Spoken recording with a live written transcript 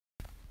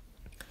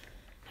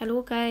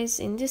Hello guys,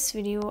 in this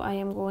video I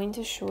am going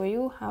to show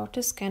you how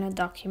to scan a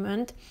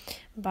document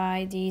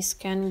by the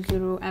Scan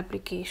Guru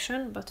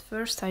application. But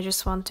first I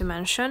just want to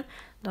mention,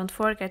 don't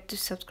forget to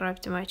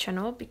subscribe to my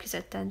channel, because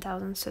at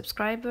 10,000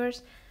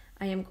 subscribers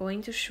I am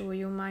going to show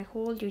you my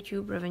whole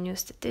YouTube revenue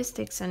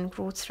statistics and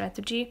growth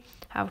strategy,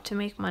 how to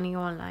make money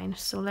online.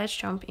 So let's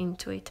jump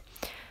into it.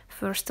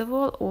 First of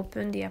all,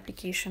 open the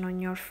application on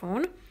your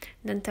phone,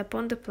 then tap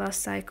on the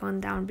plus icon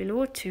down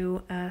below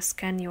to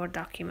scan your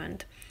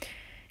document.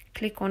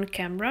 Click on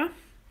camera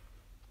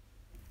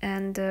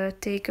and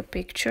take a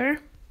picture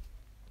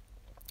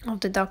of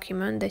the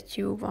document that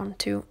you want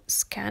to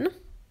scan.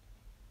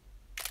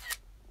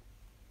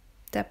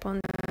 Tap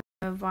on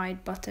the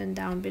white button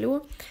down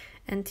below,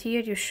 and here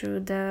you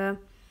should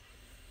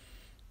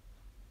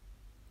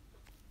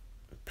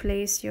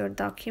place your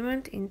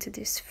document into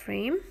this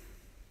frame.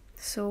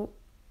 So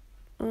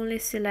only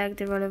select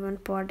the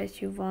relevant part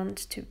that you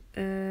want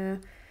to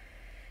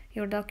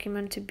your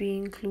document to be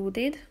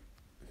included.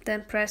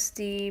 Then press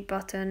the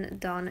button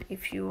done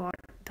if you are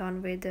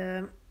done with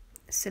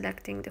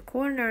selecting the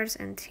corners,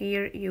 and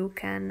here you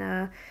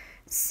can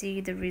see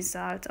the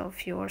result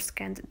of your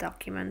scanned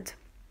document.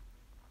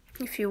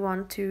 If you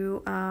want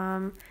to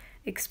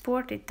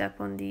export it,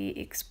 tap on the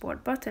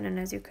export button, and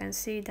as you can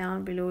see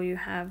down below you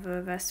have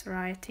a vast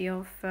variety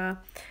of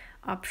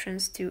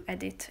options to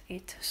edit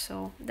it.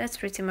 So that's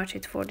pretty much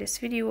it for this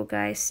video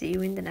guys. See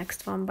you in the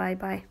next one. Bye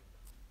bye.